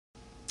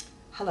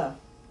Hello,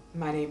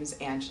 my name is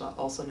Angela,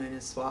 also known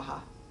as Swaha.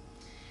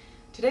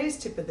 Today's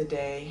tip of the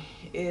day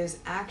is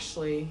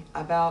actually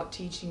about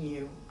teaching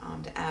you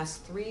to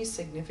ask 3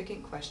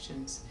 significant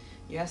questions.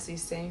 You ask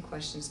these same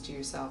questions to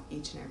yourself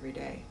each and every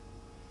day.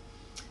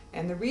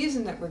 And the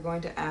reason that we're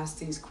going to ask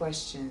these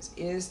questions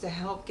is to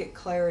help get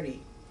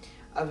clarity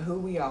of who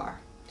we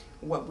are,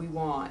 what we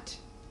want,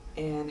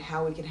 and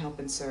how we can help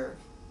and serve.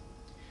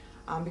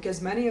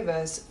 Because many of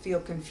us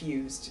feel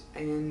confused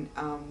in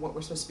what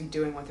we're supposed to be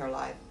doing with our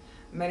life.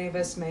 Many of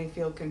us may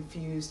feel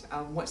confused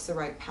what's the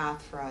right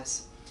path for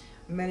us.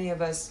 Many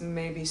of us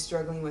may be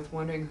struggling with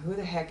wondering, who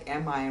the heck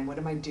am I and what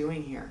am I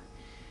doing here?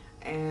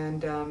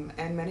 And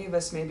many of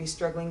us may be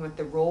struggling with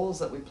the roles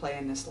that we play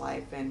in this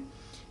life and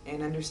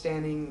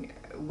understanding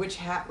which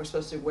hat we're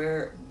supposed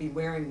to be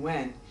wearing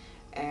when.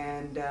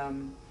 And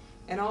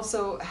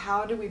also,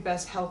 how do we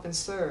best help and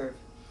serve?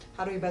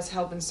 How do we best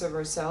help and serve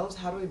ourselves?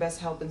 How do we best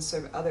help and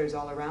serve others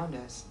all around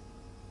us?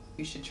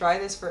 You should try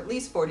this for at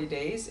least 40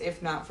 days,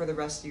 if not for the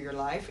rest of your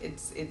life.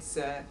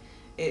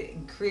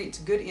 It creates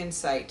good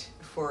insight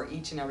for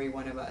each and every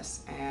one of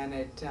us, and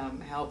it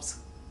helps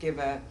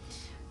give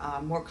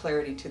more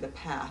clarity to the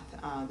path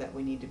that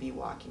we need to be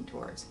walking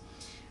towards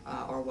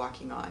or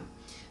walking on.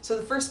 So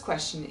the first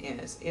question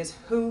is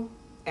who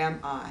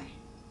am I?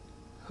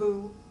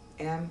 Who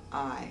am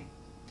I?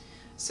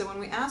 So when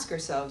we ask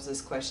ourselves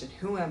this question,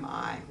 who am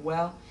I?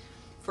 Well,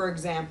 for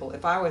example,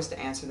 if I was to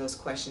answer those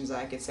questions,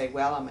 I could say,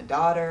 well, I'm a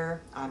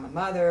daughter, I'm a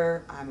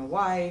mother, I'm a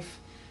wife,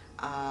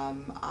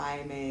 I'm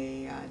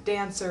a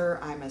dancer,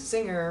 I'm a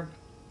singer,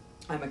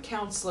 I'm a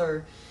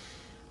counselor,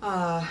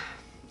 I'm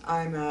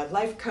a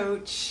life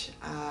coach,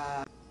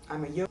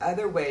 I'm a yoga.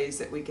 Other ways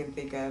that we can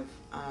think of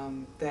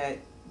that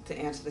to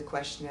answer the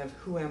question of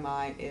who am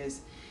I is,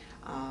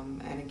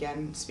 and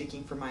again,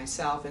 speaking for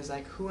myself, is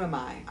like, who am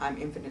I? I'm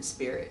infinite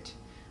spirit.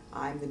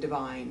 I'm the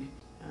divine.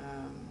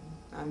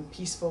 I'm a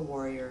peaceful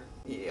warrior.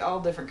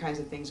 All different kinds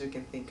of things we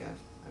can think of.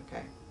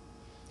 Okay,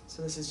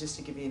 so this is just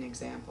to give you an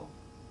example.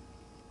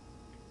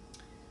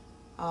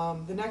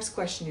 The next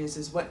question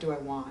is what do I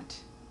want?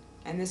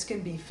 And this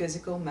can be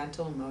physical,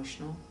 mental,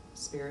 emotional,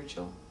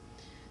 spiritual,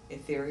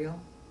 ethereal,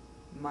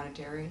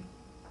 monetary.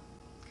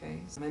 Okay,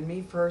 and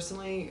me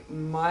personally,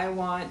 my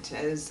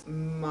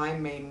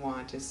main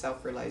want is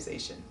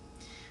self-realization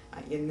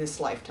in this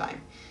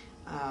lifetime.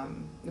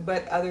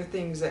 But other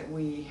things that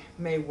we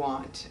may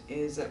want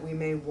is that we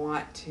may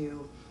want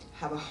to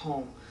have a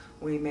home.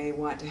 We may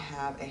want to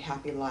have a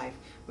happy life.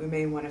 We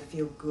may want to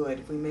feel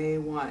good. We may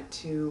want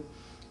to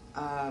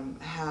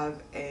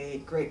have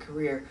a great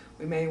career.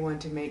 We may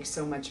want to make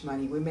so much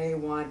money. We may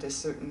want a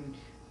certain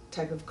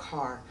type of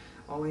car.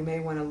 Or we may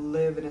want to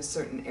live in a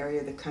certain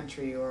area of the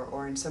country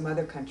or in some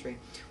other country.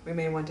 We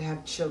may want to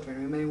have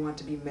children. We may want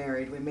to be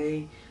married. We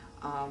may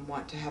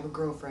want to have a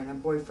girlfriend, a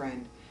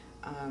boyfriend.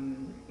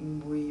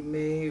 We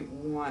may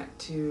want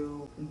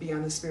to be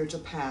on the spiritual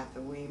path.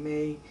 We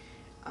may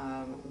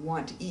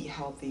want to eat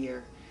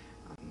healthier.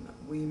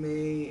 We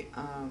may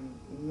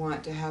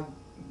want to have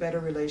better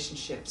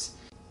relationships.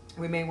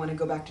 We may want to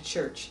go back to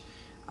church.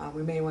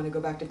 We may want to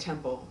go back to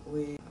temple.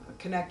 We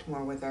connect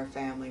more with our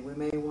family. We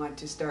may want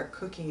to start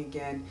cooking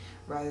again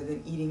rather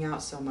than eating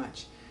out so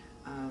much.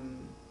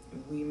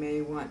 We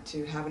may want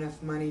to have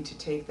enough money to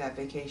take that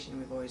vacation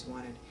we've always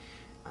wanted.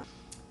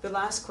 The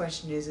last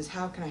question is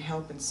how can I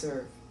help and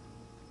serve?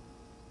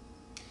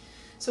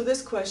 So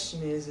this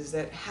question is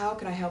that how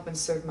can I help and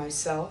serve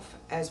myself,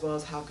 as well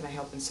as how can I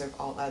help and serve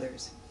all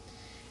others?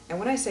 And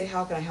when I say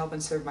how can I help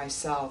and serve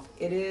myself,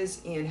 it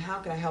is in how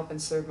can I help and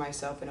serve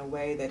myself in a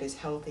way that is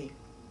healthy,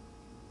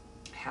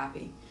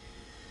 happy,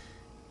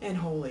 and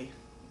holy.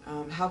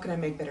 How can I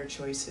make better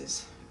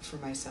choices for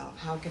myself?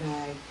 How can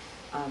I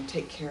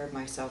take care of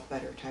myself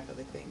better, type of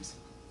things.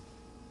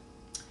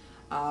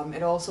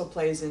 It also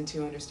plays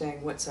into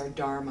understanding what's our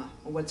dharma,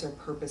 what's our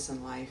purpose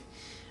in life.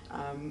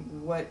 How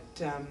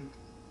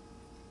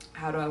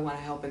do I want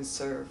to help and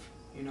serve?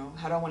 You know,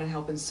 how do I want to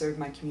help and serve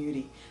my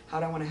community? How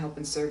do I want to help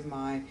and serve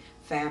my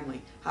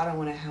family? How do I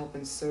want to help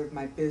and serve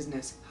my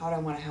business? How do I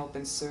want to help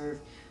and serve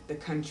the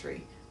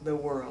country, the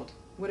world,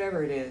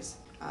 whatever it is?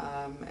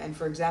 And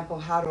for example,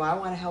 how do I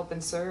want to help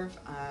and serve?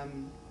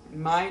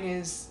 Mine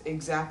is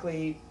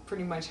exactly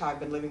pretty much how I've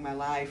been living my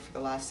life for the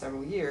last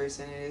several years,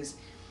 and it is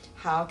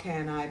how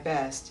can I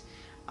best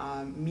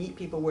meet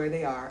people where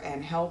they are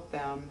and help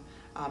them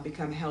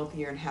become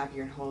healthier and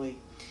happier and holy.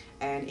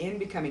 And in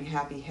becoming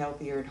happy,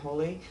 healthier, and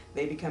holy,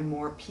 they become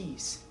more at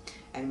peace.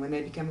 And when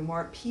they become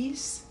more at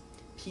peace,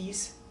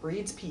 peace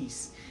breeds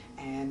peace.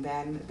 And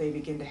then they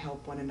begin to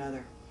help one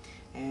another.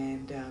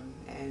 And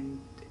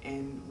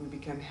we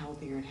become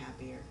healthier and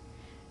happier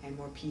and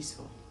more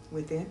peaceful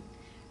within.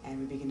 And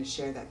we begin to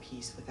share that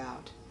peace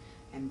without.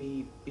 And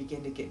we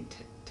begin to get in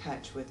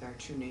touch with our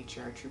true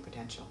nature, our true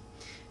potential.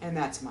 And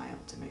that's my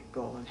ultimate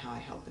goal and how I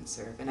help and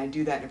serve. And I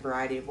do that in a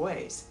variety of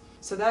ways.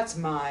 So that's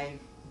my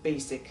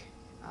basic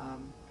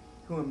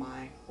who am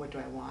I, what do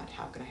I want,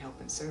 how can I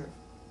help and serve.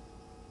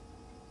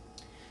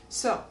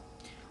 So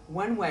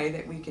one way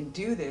that we can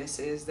do this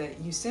is that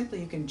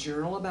you can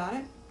journal about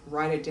it.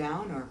 write it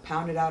down or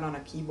pound it out on a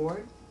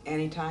keyboard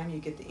anytime you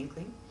get the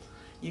inkling.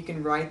 You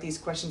can write these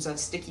questions on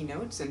sticky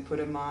notes and put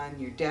them on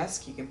your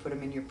desk. You can put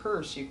them in your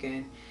purse. You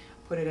can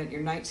put it at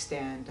your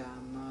nightstand,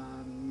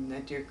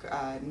 at your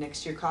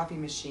next to your coffee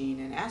machine,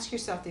 and ask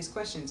yourself these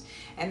questions.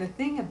 And the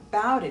thing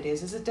about it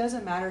is it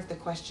doesn't matter if the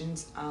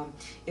questions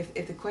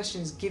if the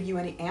questions give you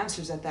any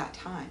answers at that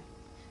time.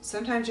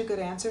 Sometimes you'll get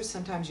answers,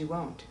 sometimes you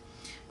won't.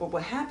 But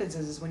what happens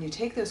is when you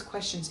take those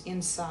questions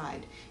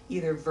inside,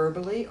 either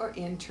verbally or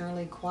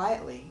internally,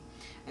 quietly,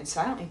 and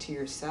silently to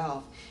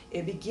yourself,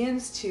 it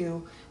begins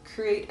to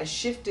create a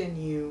shift in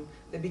you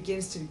that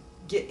begins to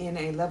get in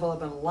a level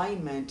of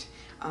alignment,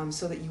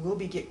 so that you will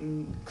be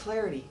getting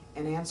clarity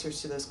and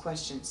answers to those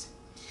questions.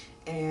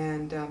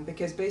 And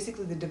because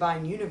basically the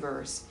divine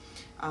universe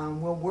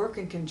will work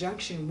in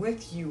conjunction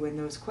with you in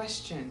those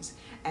questions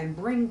and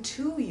bring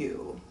to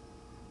you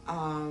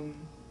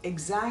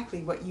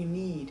exactly what you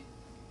need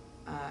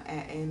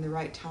in the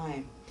right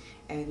time,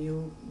 and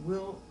you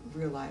will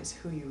realize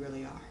who you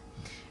really are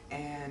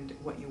and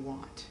what you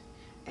want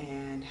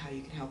and how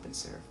you can help and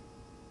serve.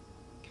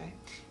 Okay,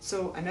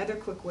 so another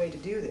quick way to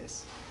do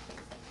this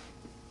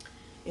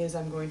is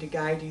I'm going to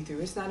guide you through.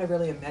 It's not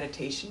really a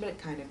meditation, but it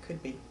kind of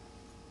could be.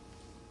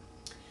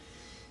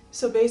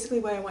 So basically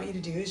what I want you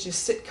to do is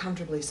just sit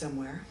comfortably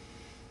somewhere,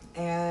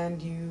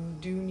 and you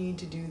do need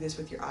to do this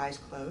with your eyes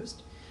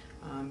closed,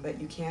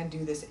 but you can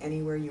do this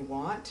anywhere you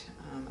want.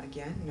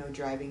 Again, no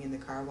driving in the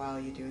car while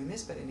you're doing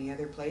this, but any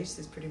other place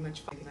is pretty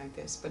much fine like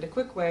this. But a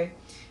quick way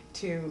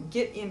to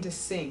get into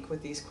sync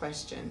with these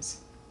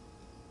questions,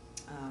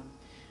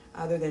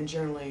 other than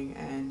journaling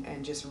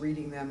and just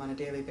reading them on a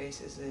daily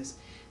basis, is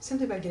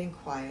simply by getting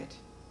quiet,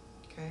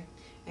 okay,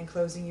 and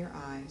closing your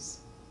eyes,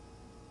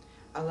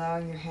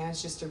 allowing your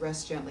hands just to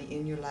rest gently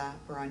in your lap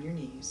or on your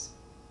knees,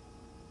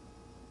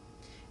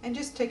 and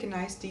just take a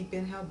nice deep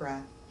inhale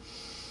breath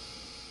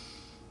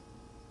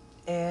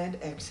and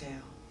exhale,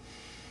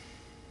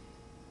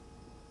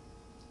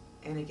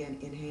 and again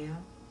inhale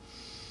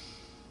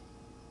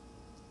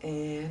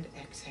and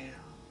exhale.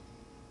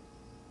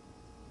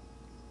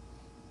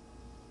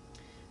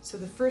 So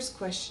the first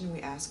question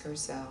we ask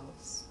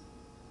ourselves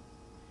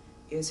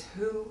is,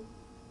 who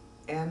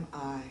am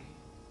I?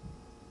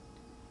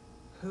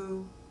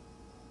 Who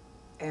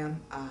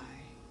am I?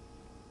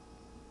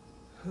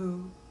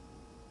 Who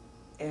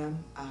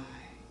am I?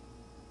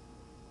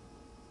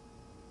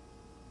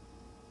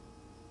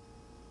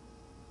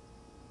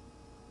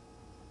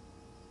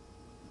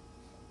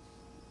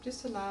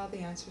 Just allow the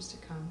answers to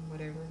come,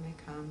 whatever may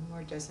come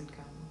or doesn't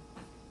come.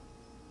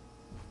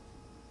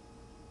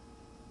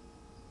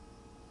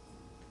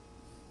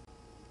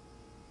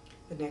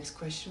 The next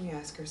question we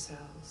ask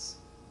ourselves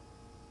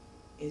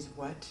is,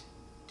 what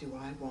do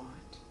I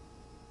want?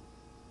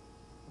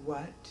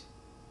 What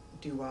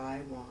do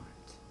I want?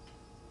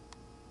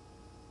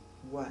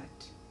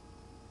 What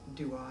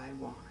do I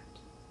want?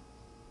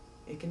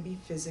 It can be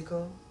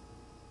physical,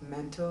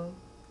 mental,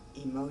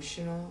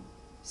 emotional,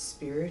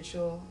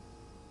 spiritual,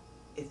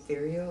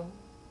 ethereal,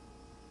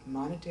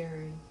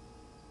 monetary.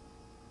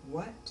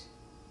 What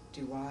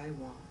do I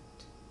want?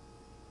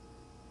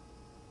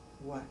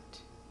 What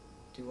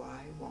do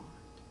I want?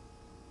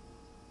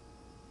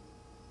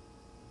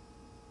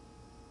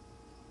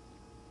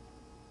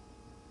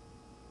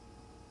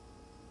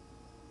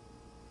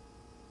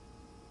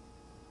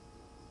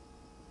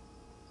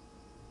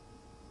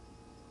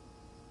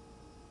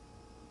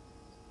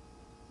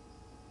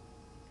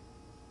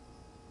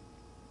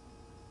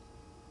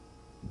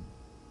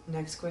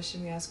 Next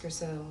question we ask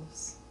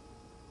ourselves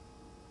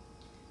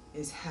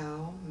is,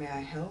 how may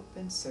I help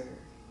and serve?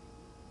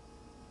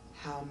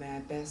 How may I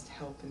best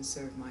help and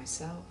serve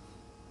myself?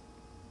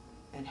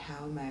 And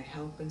how may I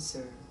help and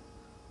serve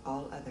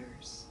all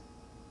others?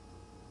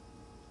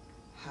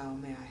 How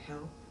may I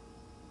help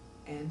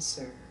and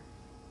serve?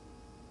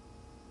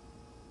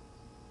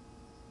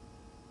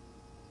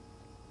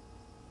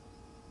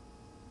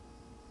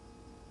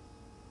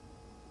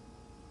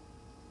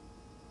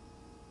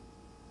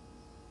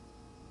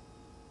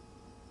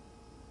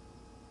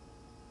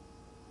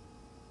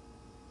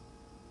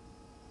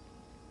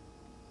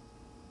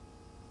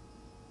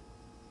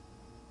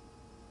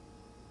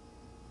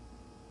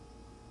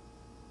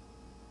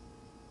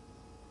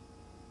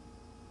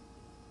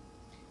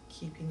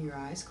 Keeping your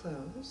eyes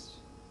closed,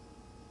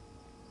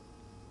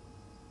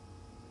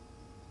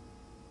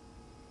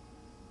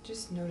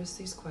 just notice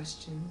these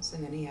questions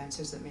and any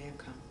answers that may have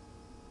come.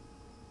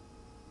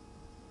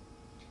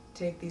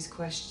 Take these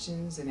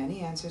questions and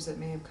any answers that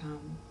may have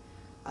come,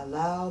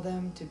 allow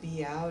them to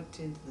be out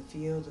into the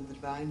field of the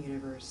divine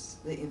universe,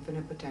 the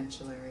infinite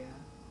potential area.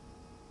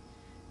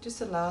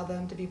 Just allow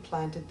them to be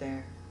planted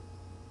there,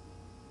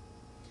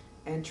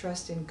 and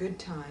trust in good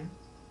time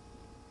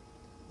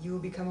you will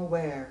become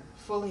aware,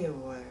 fully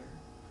aware,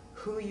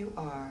 who you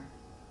are,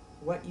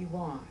 what you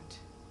want,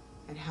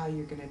 and how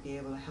you're going to be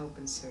able to help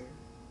and serve.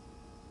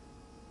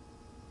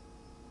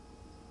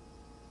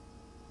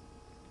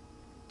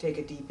 Take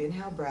a deep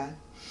inhale breath.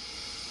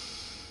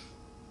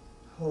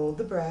 Hold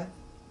the breath.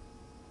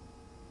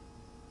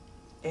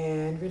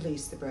 And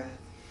release the breath.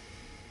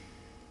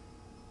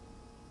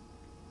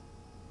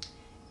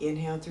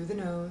 Inhale through the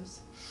nose.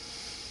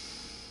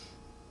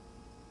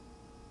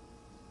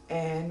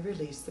 And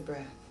release the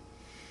breath.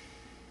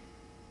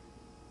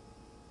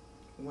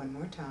 One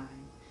more time.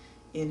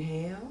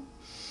 Inhale.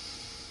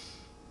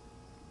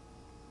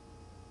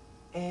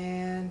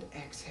 And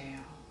exhale.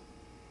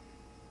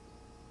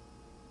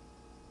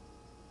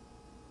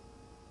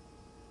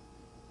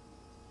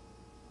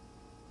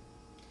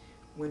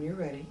 When you're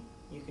ready,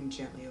 you can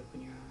gently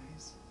open your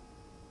eyes.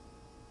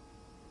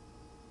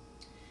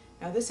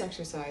 Now this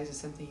exercise is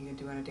something you can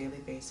do on a daily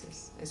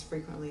basis, as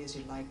frequently as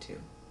you'd like to.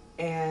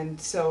 And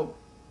so,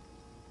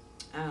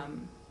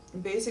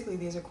 basically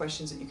these are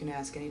questions that you can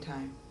ask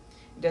anytime.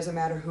 It doesn't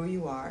matter who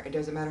you are, it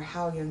doesn't matter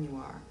how young you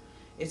are.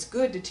 It's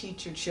good to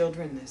teach your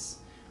children this,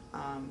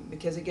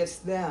 because it gets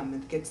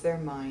their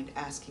mind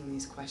asking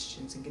these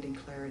questions and getting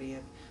clarity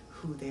of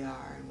who they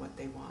are and what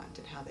they want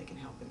and how they can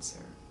help and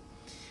serve.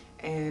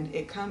 And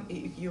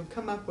you'll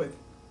come up with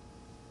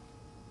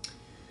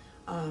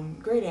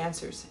great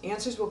answers.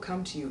 Answers will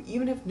come to you.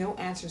 Even if no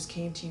answers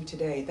came to you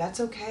today, that's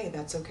okay,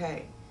 that's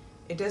okay.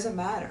 It doesn't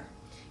matter.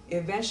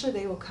 Eventually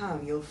they will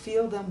come. You'll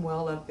feel them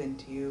well up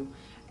into you,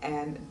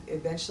 and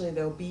eventually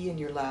they'll be in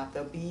your lap,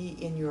 they'll be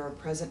in your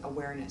present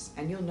awareness,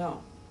 and you'll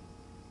know.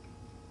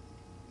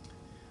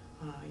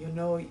 You'll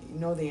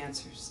know the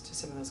answers to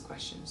some of those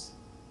questions.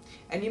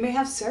 And you may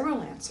have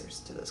several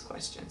answers to those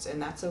questions,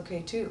 and that's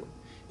okay too.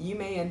 You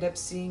may end up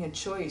seeing a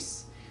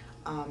choice,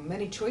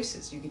 many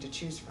choices you get to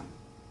choose from.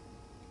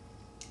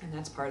 And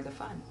that's part of the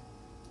fun.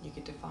 You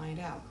get to find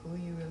out who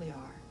you really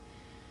are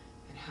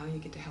and how you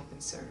get to help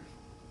and serve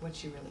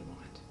what you really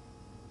want.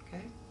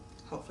 Okay?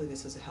 Hopefully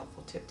this was a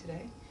helpful tip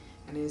today,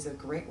 and it is a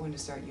great one to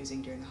start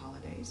using during the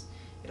holidays.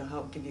 It'll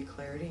help give you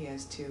clarity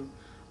as to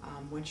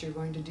what you're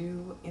going to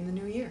do in the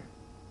new year.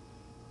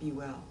 Be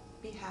well,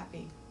 be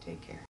happy, take care.